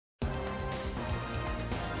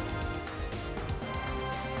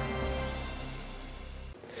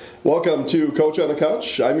Welcome to Coach on the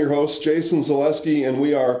Couch. I'm your host, Jason Zaleski, and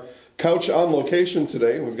we are couch on location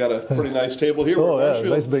today. We've got a pretty nice table here. Oh, yeah,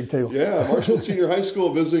 nice big table. Yeah, Marshfield Senior High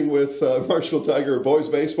School visiting with Marshfield Tiger boys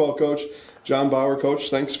baseball coach, Jon Bauer.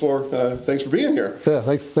 Coach, thanks for being here. Yeah,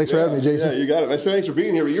 thanks for having me, Jason. Yeah, you got it. I say thanks for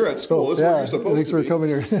being here, but you're at school. This is where you're supposed thanks to be. for coming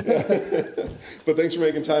here. Yeah. But thanks for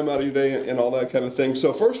making time out of your day and all that kind of thing.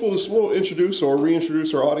 So first we'll introduce or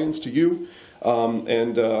reintroduce our audience to you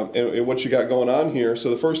and what you got going on here. So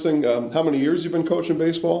the first thing, how many years you've been coaching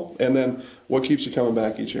baseball, and then what keeps you coming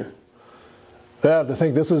back each year? I have to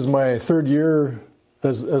think this is my third year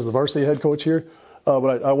as the varsity head coach here,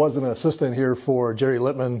 but I was an assistant here for Jerry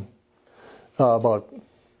Littman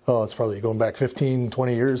it's probably going back 15,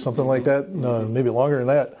 20 years, something like that, maybe longer than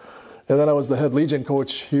that. And then I was the head Legion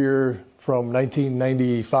coach here from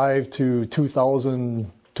 1995 to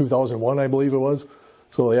 2001, I believe it was.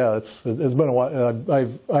 So yeah, it's been a while.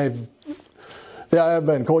 I've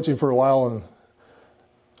been coaching for a while, and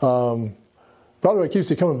probably what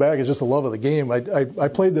keeps you coming back is just the love of the game. I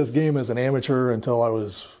played this game as an amateur until I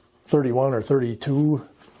was 31 or 32.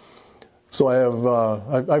 So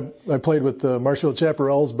I played with the Marshfield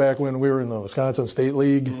Chaparrals back when we were in the Wisconsin State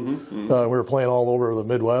League. We were playing all over the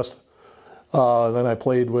Midwest. Then I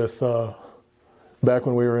played with back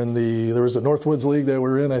when we were in there was a Northwoods League that we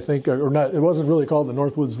were in, I think, or not. It wasn't really called the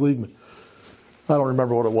Northwoods League. I don't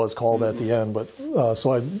remember what it was called at the end, but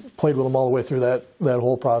so I played with them all the way through that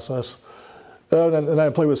whole process. And I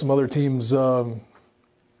played with some other teams, the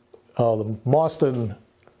Boston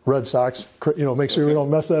Red Sox. Make sure we don't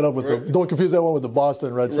mess that up with don't confuse that one with the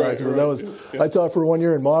Boston Red Sox. I taught for 1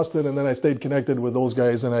 year in Boston, and then I stayed connected with those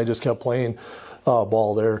guys, and I just kept playing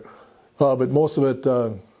ball there. But most of it,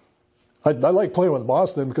 I like playing with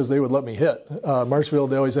Boston because they would let me hit. Marshfield,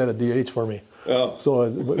 they always had a DH for me. Oh. So,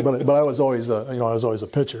 but I was always a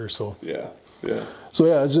pitcher. So yeah. So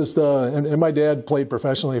yeah, it's just and my dad played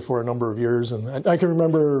professionally for a number of years, and I can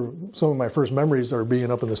remember some of my first memories are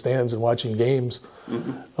being up in the stands and watching games.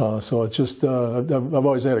 So it's just I've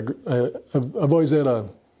always loved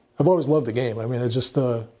the game. I mean, it's just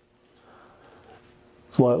it's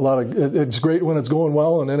a lot of it's great when it's going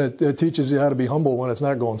well, and then it teaches you how to be humble when it's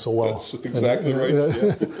not going so well. That's exactly right.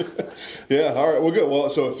 Yeah. Yeah. All right. Well, good. Well,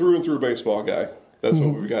 so through and through baseball guy. That's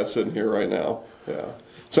what we've got sitting here right now. Yeah.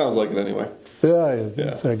 Sounds like it anyway. Yeah,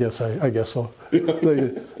 I guess so. I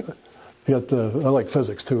like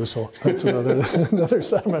physics too, so that's another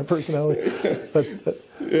side of my personality.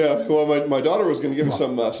 Yeah, well, my daughter was going to give me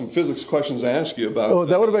some physics questions to ask you about. Oh,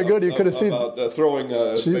 that would have been good. You could have seen about throwing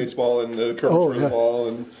baseball and the curvature of the ball,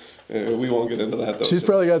 and we won't get into that though. She's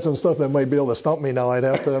probably got some stuff that might be able to stump me now. I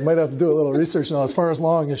might have to do a little research now, as far as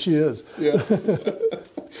long as she is. Yeah.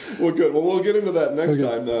 Well, good. Well, we'll get into that next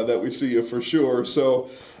time that we see you for sure.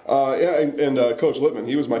 So. Coach Littman,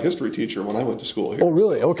 he was my history teacher when I went to school here. Oh,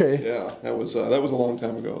 really? Okay. Yeah, that was a long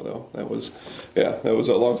time ago, though. That was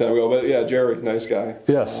a long time ago. But yeah, Jerry, nice guy.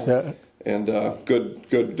 Yes. And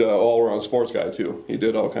good all-around sports guy too. He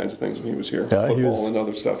did all kinds of things when he was here, football and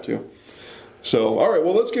other stuff too. So, all right,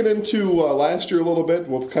 well, let's get into last year a little bit.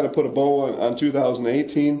 We'll kind of put a bow on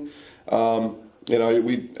 2018.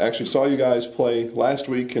 We actually saw you guys play last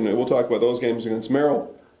week, and we'll talk about those games against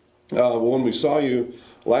Merrill. When we saw you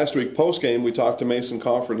last week post-game, we talked to Mason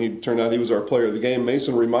Coffer, and he turned out he was our player of the game.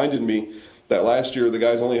 Mason reminded me that last year the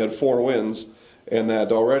guys only had 4 wins, and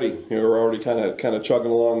that already we're already kind of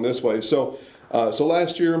chugging along this way. So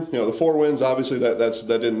last year, the 4 wins, obviously that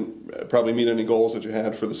didn't probably meet any goals that you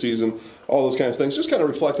had for the season. All those kinds of things. Just kind of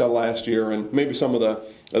reflect on last year and maybe some of the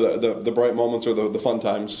bright moments or the fun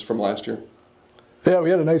times from last year. Yeah,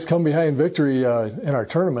 we had a nice come-behind victory in our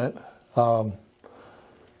tournament.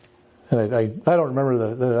 And I don't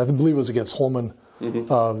remember I believe it was against Holman.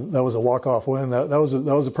 That was a walk-off win. That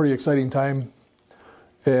was a pretty exciting time.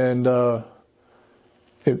 And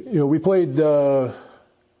we played. I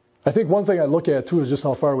think one thing I look at too is just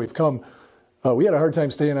how far we've come. We had a hard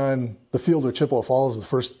time staying on the field with Chippewa Falls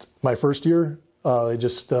my first year.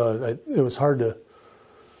 It was hard to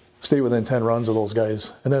stay within 10 runs of those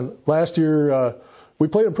guys. And then last year we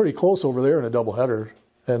played them pretty close over there in a doubleheader,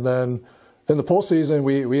 and then. In the postseason,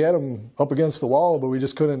 we had them up against the wall, but we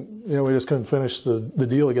just couldn't finish the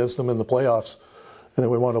deal against them in the playoffs, and then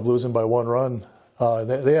we wound up losing by 1 run.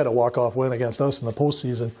 They had a walk-off win against us in the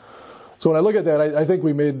postseason. So when I look at that, I think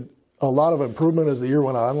we made a lot of improvement as the year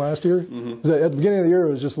went on last year. At the beginning of the year,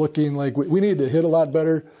 it was just looking like we needed to hit a lot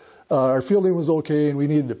better. Our fielding was okay, and we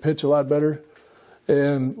needed to pitch a lot better,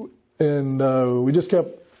 and we just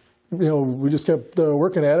kept. We just kept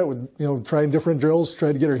working at it with, trying different drills,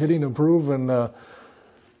 trying to get our hitting to improve, and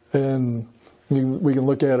we can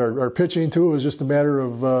look at our pitching too. It was just a matter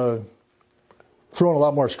of throwing a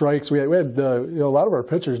lot more strikes. We had a lot of our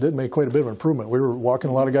pitchers did make quite a bit of improvement. We were walking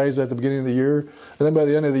a lot of guys at the beginning of the year, and then by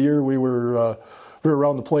the end of the year, we were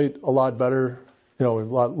around the plate a lot better. A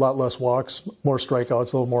lot less walks, more strikeouts,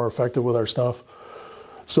 a little more effective with our stuff.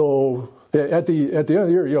 So at the end of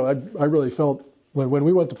the year, I really felt when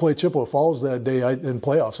we went to play Chippewa Falls that day in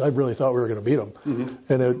playoffs, I really thought we were going to beat them,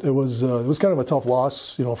 and it was kind of a tough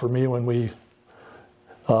loss, for me when we.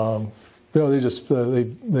 They just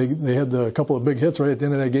they had a couple of big hits right at the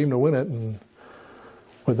end of that game to win it,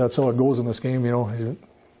 but that's how it goes in this game,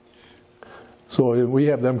 So we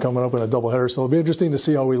have them coming up in a doubleheader, so it'll be interesting to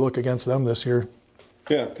see how we look against them this year.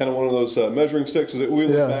 Yeah, kind of one of those measuring sticks. We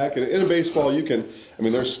look back, and in baseball,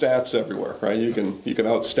 there's stats everywhere, right? You can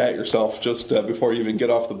outstat yourself just before you even get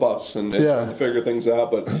off the bus and figure things out.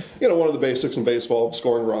 But one of the basics in baseball,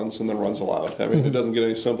 scoring runs and then runs allowed. It doesn't get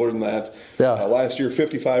any simpler than that. Yeah. Last year,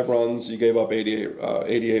 55 runs, you gave up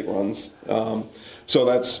 88 runs. So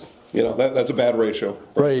that's that's a bad ratio.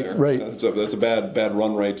 Right. That's a bad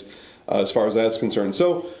run rate as far as that's concerned.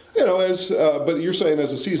 So. But you're saying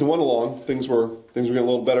as the season went along, things were getting a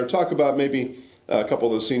little better. Talk about maybe a couple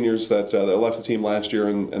of those seniors that left the team last year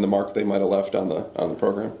and the mark they might have left on the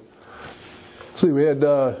program. See, we had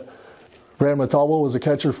Brandon Montalvo was a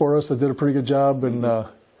catcher for us that did a pretty good job, and then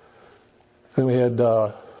we had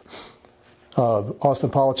Austin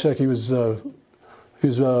Polachek. He was a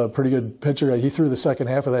pretty good pitcher. He threw the second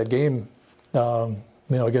half of that game,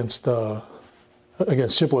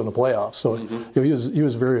 against Chippewa in the playoffs. So he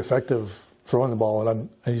was very effective throwing the ball, and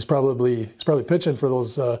he's probably pitching for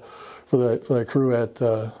those for that crew at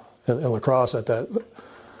La Crosse at that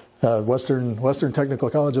Western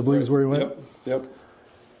Technical College, I believe is where he went. Yep.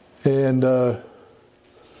 And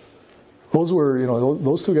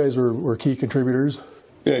those two guys were key contributors.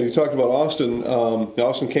 Yeah, you talked about Austin.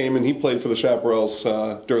 Austin came and he played for the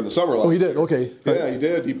Chaparrals during the summer. Oh, he did. Okay. Yeah, he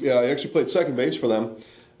did. He actually played second base for them.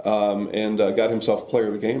 And got himself player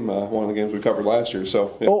of the game, one of the games we covered last year.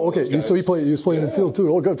 So. Okay. So he was playing in the field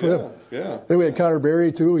too. Oh, good for him. Yeah. Then we had Connor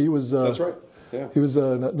Berry too. He was. That's right. Yeah. He was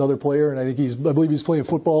another player, and I believe he's playing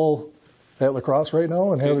football at La Crosse right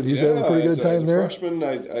now, and he's having a pretty good time there. Freshman,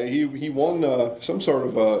 he won some sort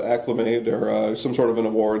of acclimate or some sort of an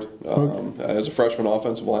award as a freshman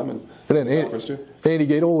offensive lineman. And then Andy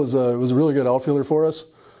Gadel was a really good outfielder for us.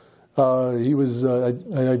 He was. I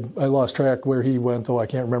lost track where he went, though. I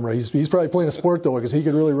can't remember. He's probably playing a sport though, because he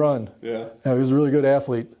could really run. Yeah. He was a really good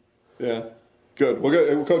athlete. Yeah. Good. Well,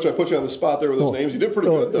 good. Coach, I put you on the spot there with those names. You did pretty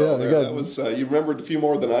good though. Yeah, that was. You remembered a few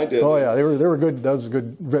more than I did. Oh yeah, they were good. That was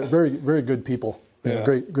good. Very very good people. Yeah.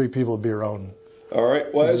 Great people to be around. All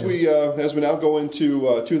right. Well, as we now go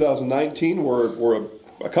into 2019, we're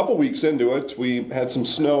a couple weeks into it. We had some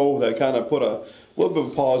snow that kind of put a little bit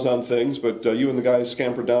of a pause on things, but you and the guys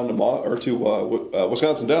scampered down to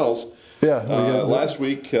Wisconsin Dells. Yeah. Last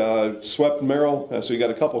week, swept Merrill. So you got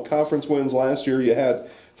a couple conference wins last year. You had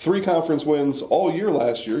 3 conference wins all year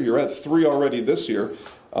last year. You're at 3 already this year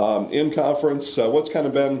in conference. What's kind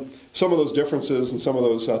of been some of those differences and some of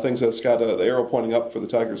those things that's got the arrow pointing up for the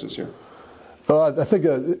Tigers this year? I think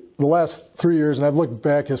the last 3 years, and I've looked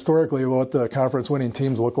back historically at what the conference winning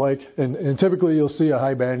teams look like, and typically you'll see a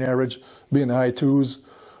high batting average be in the high 2s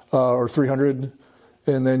or 300,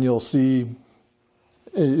 and then you'll see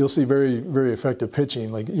very very effective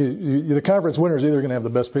pitching. Like the conference winner is either going to have the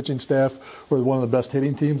best pitching staff or one of the best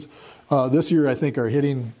hitting teams. This year, I think our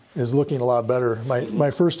hitting is looking a lot better.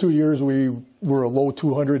 My first 2 years, we were a low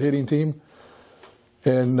 200 hitting team.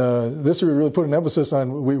 And this year we really put an emphasis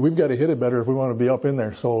on we've got to hit it better if we want to be up in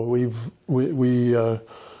there. So I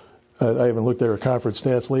haven't looked at our conference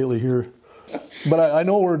stats lately here, but I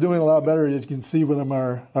know we're doing a lot better. As you can see with them,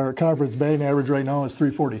 our conference batting average right now is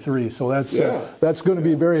 343. So that's going to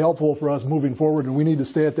be very helpful for us moving forward, and we need to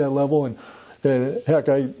stay at that level. And heck,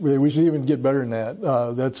 we should even get better than that.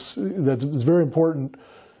 That's very important.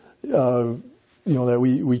 That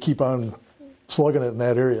we keep on slugging it in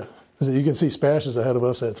that area. You can see Spash is ahead of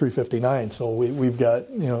us at 359, so we've got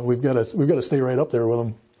to stay right up there with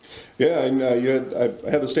them. Yeah, and I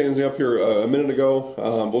had the standings up here a minute ago.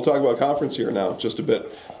 We'll talk about conference here now just a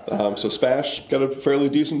bit. So Spash got a fairly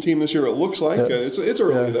decent team this year. It looks like it's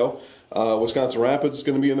early though. Wisconsin Rapids is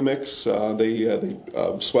going to be in the mix. They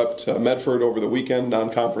swept Medford over the weekend,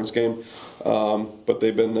 non-conference game, but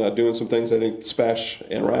they've been doing some things. I think Spash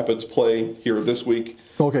and Rapids play here this week.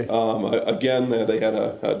 Okay. Again, they had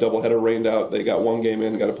a doubleheader rained out. They got one game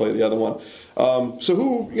in, got to play the other one.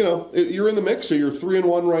 So you're in the mix. So you're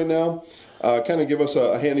 3-1 right now. Kind of give us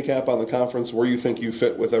a handicap on the conference where you think you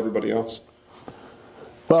fit with everybody else.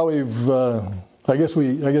 Well, I guess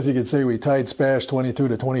you could say we tied Spash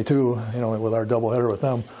 22-22, with our doubleheader with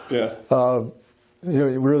them. Yeah.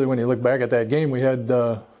 Really, when you look back at that game, we had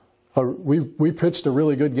we pitched a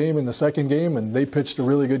really good game in the second game, and they pitched a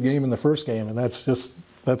really good game in the first game, and that's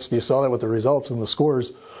you saw that with the results and the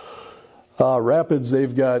scores. Rapids,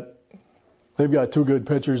 they've got two good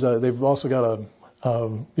pitchers. They've also got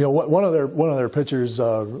one of their pitchers,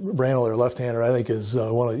 Brandel, their left-hander, I think is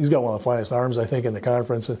he's got one of the finest arms, I think, in the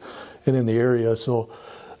conference and in the area. So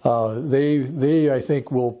they I think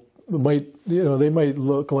they might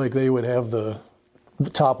look like they would have the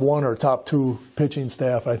top one or top two pitching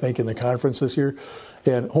staff, I think, in the conference this year,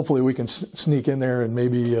 and hopefully we can sneak in there and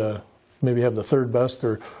maybe have the third best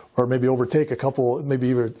or maybe overtake a couple, maybe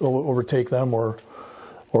either overtake them or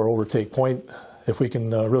overtake Point if we can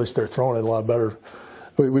really start throwing it a lot better.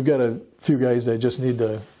 We've got a few guys that just need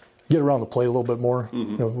to get around the plate a little bit more.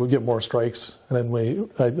 Mm-hmm. We'll get more strikes, and then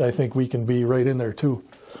I think we can be right in there too.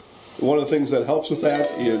 One of the things that helps with that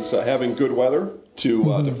is having good weather to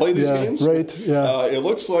play these games. Right. Yeah. It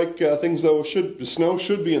looks like things though snow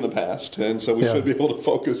should be in the past, and so we should be able to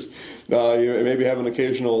focus. Maybe have an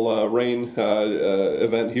occasional rain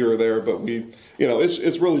event here or there, but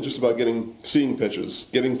it's really just about seeing pitches,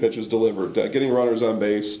 getting pitches delivered, getting runners on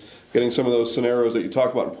base, getting some of those scenarios that you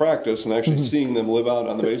talk about in practice, and actually seeing them live out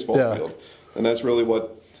on the baseball field. And that's really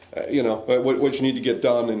what you need to get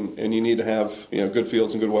done, and you need to have good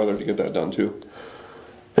fields and good weather to get that done too.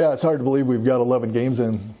 Yeah, it's hard to believe we've got 11 games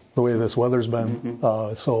in the way this weather's been.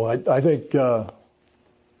 Mm-hmm. So I think,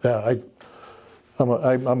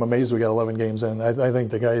 I'm amazed we got 11 games in. I think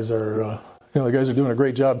the guys are, doing a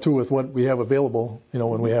great job too with what we have available.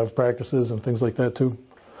 When we have practices and things like that too.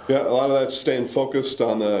 Yeah, a lot of that's staying focused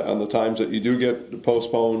on the times that you do get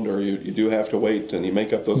postponed or you do have to wait and you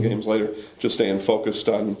make up those games later. Just staying focused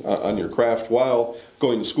on your craft while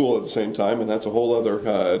going to school at the same time, and that's a whole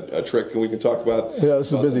other trick, and we can talk about. Yeah,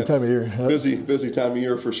 it's a busy time of year. Busy time of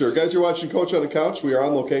year for sure. Guys, you're watching Coach on the Couch. We are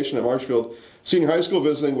on location at Marshfield Senior High School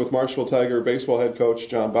visiting with Marshfield Tiger baseball head coach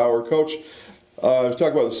Jon Bauer. Coach, talk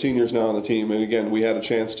about the seniors now on the team, and again, we had a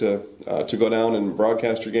chance to go down and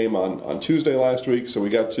broadcast your game on Tuesday last week, so we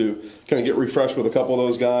got to kind of get refreshed with a couple of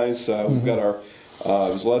those guys. We've got our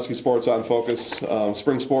Zaleski Sports on Focus,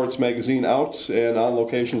 Spring Sports magazine out and on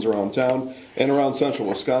locations around town and around central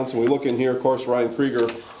Wisconsin. We look in here, of course, Ryan Krieger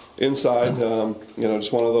inside,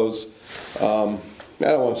 just one of those, I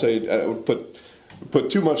don't want to say I would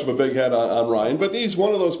put too much of a big head on Ryan, but he's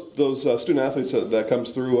one of those student athletes that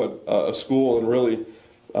comes through a school and really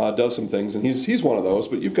does some things, and he's one of those.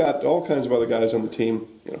 But you've got all kinds of other guys on the team.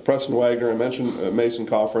 Preston Wagner, I mentioned Mason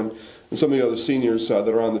Coffrin, and some of the other seniors that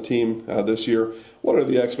are on the team this year. What are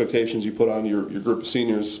the expectations you put on your group of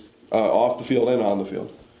seniors off the field and on the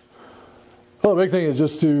field? Well, the big thing is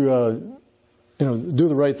just to do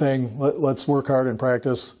the right thing. Let's work hard in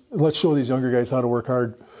practice. Let's show these younger guys how to work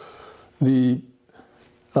hard. The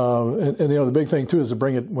big thing too is to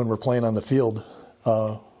bring it when we're playing on the field.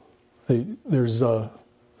 There's a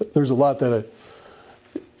lot that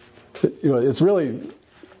it's really.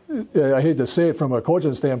 I hate to say it from a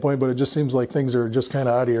coaching standpoint, but it just seems like things are just kind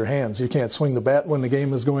of out of your hands. You can't swing the bat when the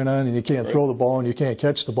game is going on, and you can't throw the ball, and you can't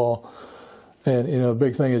catch the ball. And the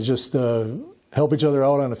big thing is just help each other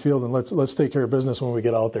out on the field, and let's take care of business when we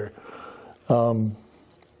get out there.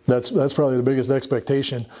 That's probably the biggest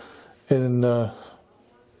expectation, and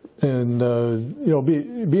being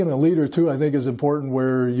a leader too, I think, is important.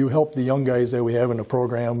 Where you help the young guys that we have in the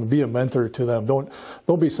program, be a mentor to them.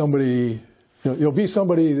 Don't be somebody. Be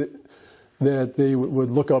somebody that they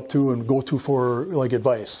would look up to and go to for like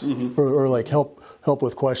advice or like help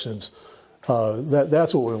with questions.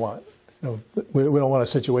 That's what we want. We don't want a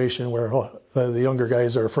situation where the younger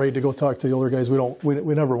guys are afraid to go talk to the older guys.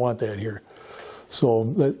 We never want that here. So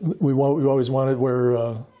we always wanted where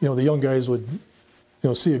the young guys would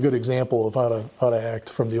see a good example of how to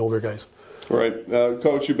act from the older guys. Right,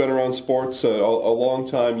 Coach, you've been around sports a long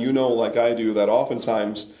time. Like I do, that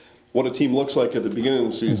oftentimes what a team looks like at the beginning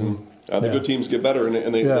of the season. The good teams get better,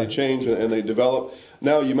 and they change and they develop.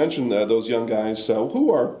 Now, you mentioned those young guys. Who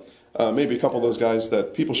are maybe a couple of those guys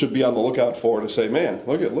that people should be on the lookout for to say, man,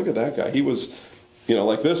 look at that guy. He was,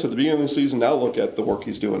 like this at the beginning of the season. Now look at the work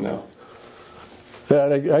he's doing now. Yeah,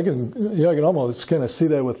 I can almost kind of see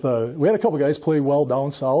that with. We had a couple of guys play well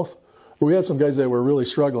down south, but we had some guys that were really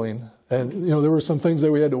struggling, and there were some things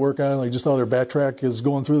that we had to work on, like just how their bat track is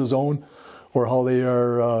going through the zone, or how they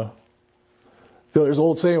are. There's an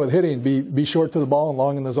old saying with hitting: be short to the ball and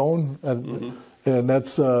long in the zone, and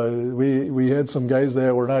that's we had some guys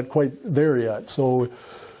that were not quite there yet. So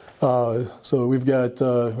So we've got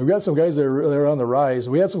some guys that are on the rise.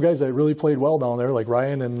 We had some guys that really played well down there, like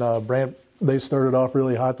Ryan and Brant. They started off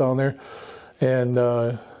really hot down there, and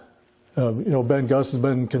Ben Gus has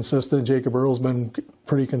been consistent. Jacob Earl's been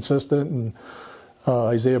pretty consistent, and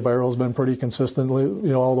Isaiah Barrow's been pretty consistent,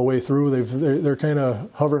 all the way through. They're kind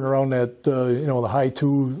of hovering around that the high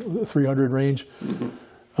 300 range.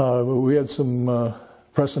 Mm-hmm. We had some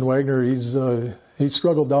Preston Wagner. He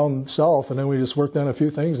struggled down south, and then we just worked on a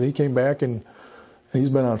few things, and he came back, and he's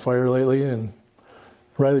been on fire lately. And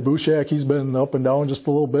Riley Bushak, he's been up and down just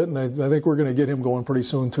a little bit, and I think we're going to get him going pretty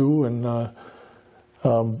soon too. And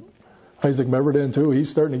Isaac Meverden too,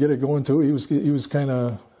 he's starting to get it going too. He was hitting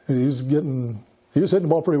the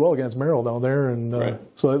ball pretty well against Merrill down there, and right.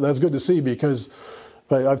 So that's good to see, because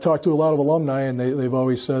I've talked to a lot of alumni, and they've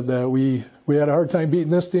always said that we had a hard time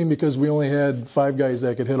beating this team because we only had 5 guys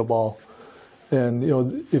that could hit a ball. And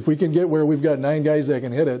if we can get where we've got 9 guys that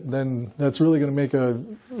can hit it, then that's really going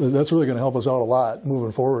to help us out a lot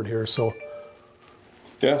moving forward here. So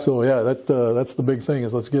yeah. So yeah, that's the big thing,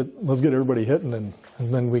 is let's get everybody hitting, and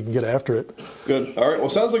then we can get after it. Good. All right. Well,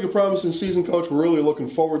 sounds like a promising season, Coach. We're really looking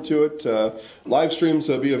forward to it. Live streams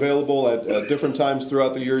will be available at different times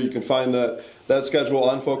throughout the year. You can find that schedule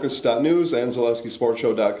on Focus.News and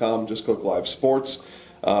ZaleskiSportsShow.com. Just click Live Sports.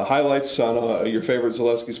 Highlights on your favorite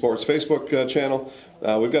Zaleski Sports Facebook channel.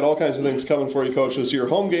 We've got all kinds of things coming for you, Coach. This year,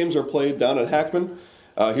 home games are played down at Hackman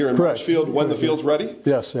here in Marshfield when the field's ready.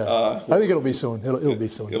 Yes, yeah. I think it'll be soon. It'll be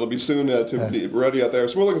soon. It'll be soon to be ready out there.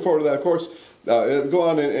 So we're looking forward to that. Of course, go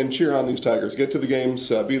on and cheer on these Tigers. Get to the games.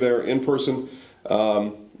 Be there in person.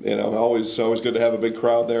 Always good to have a big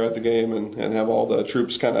crowd there at the game and have all the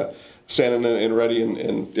troops kind of standing and ready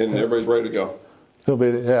and everybody's ready to go. It'll be,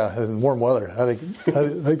 and warm weather. I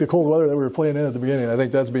think the cold weather that we were playing in at the beginning, I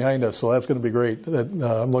think that's behind us, so that's going to be great.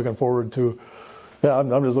 I'm looking forward to. Yeah,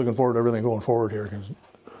 I'm just looking forward to everything going forward here.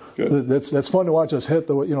 Good. That's fun to watch us hit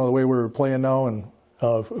the way we're playing now, and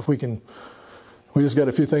if we just got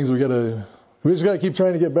a few things we just got to keep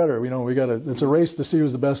trying to get better. It's a race to see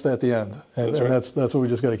who's the best at the end, and that's what we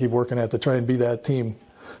just got to keep working at, to try and be that team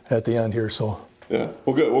at the end here. So. Yeah.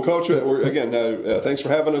 Well, good. Well, Coach, thanks for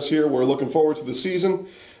having us here. We're looking forward to the season.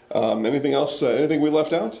 Anything else? Anything we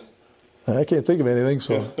left out? I can't think of anything.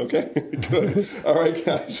 So. Yeah, okay. Good. All right,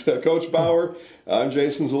 guys. Coach Bauer. I'm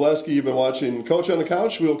Jason Zaleski. You've been watching Coach on the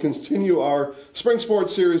Couch. We'll continue our spring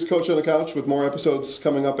sports series, Coach on the Couch, with more episodes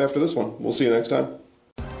coming up after this one. We'll see you next time.